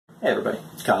Hey everybody,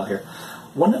 it's Kyle here.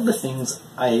 One of the things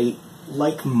I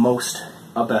like most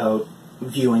about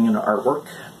viewing an artwork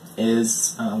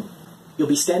is you'll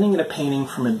be standing at a painting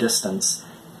from a distance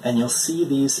and you'll see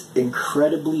these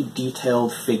incredibly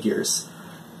detailed figures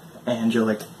and you're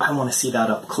like, I want to see that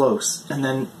up close. And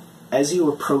then as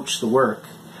you approach the work,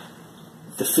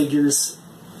 the figures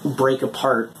break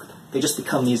apart. They just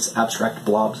become these abstract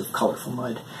blobs of colorful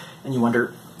mud and you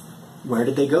wonder, where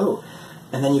did they go?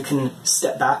 And then you can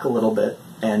step back a little bit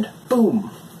and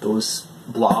boom, those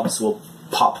blobs will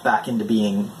pop back into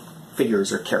being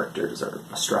figures or characters or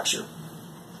a structure.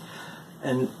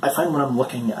 And I find when I'm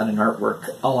looking at an artwork,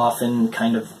 I'll often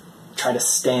kind of try to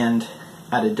stand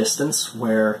at a distance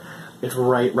where it's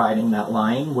right riding that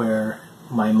line where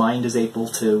my mind is able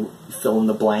to fill in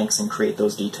the blanks and create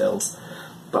those details,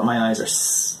 but my eyes are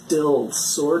still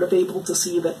sort of able to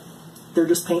see that they're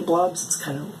just paint blobs. It's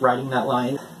kind of riding that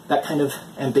line. That kind of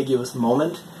ambiguous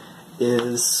moment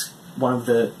is one of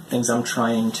the things I'm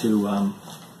trying to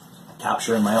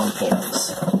capture in my own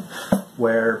paintings,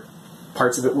 where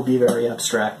parts of it will be very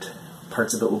abstract,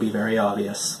 parts of it will be very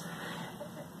obvious.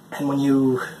 And when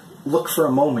you look for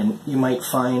a moment, you might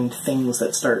find things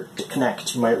that start to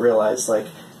connect. You might realize, like,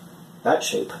 that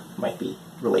shape might be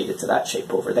related to that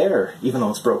shape over there, even though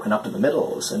it's broken up in the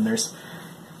middle. And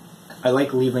I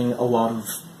like leaving a lot of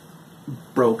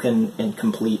broken,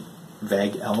 incomplete,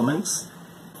 vague elements.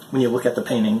 When you look at the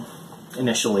painting,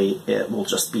 initially it will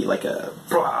just be like a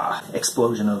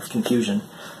explosion of confusion,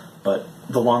 but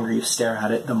the longer you stare at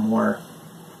it, the more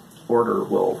order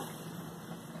will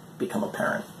become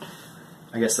apparent.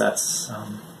 I guess that's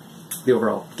the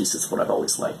overall thesis of what I've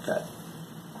always liked, that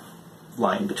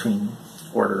line between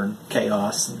order and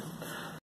chaos, and